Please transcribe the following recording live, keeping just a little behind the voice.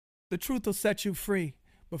The truth will set you free,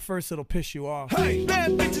 but first it'll piss you off. Hey,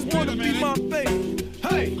 bad bitches wanna be my face.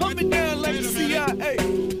 Hey, hunt me down like the CIA.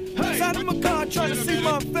 Hey, side of my car trying to see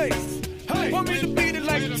my face. Hey, want me to beat it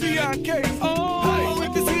like a TIK. Oh, hey,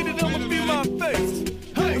 if it's heated, I'ma be my face.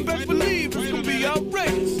 Hey, and best believe it's gonna be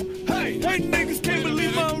outrageous. Hey, white niggas can't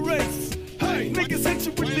believe my race. Hey, niggas hit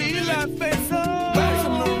you with the Eli face. Oh,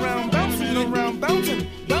 bouncing around, bouncing around, bouncing,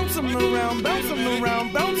 bouncing around, bouncing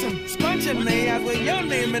around, bouncing, scrunching their eyes with your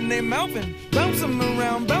name in their mouthing, bouncing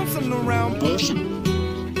around, bouncing around, pushing.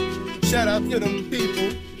 Shout out to them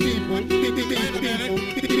people, people, people, people,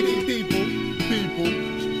 people, people.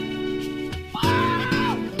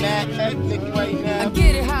 Mad right now. I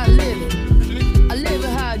get it how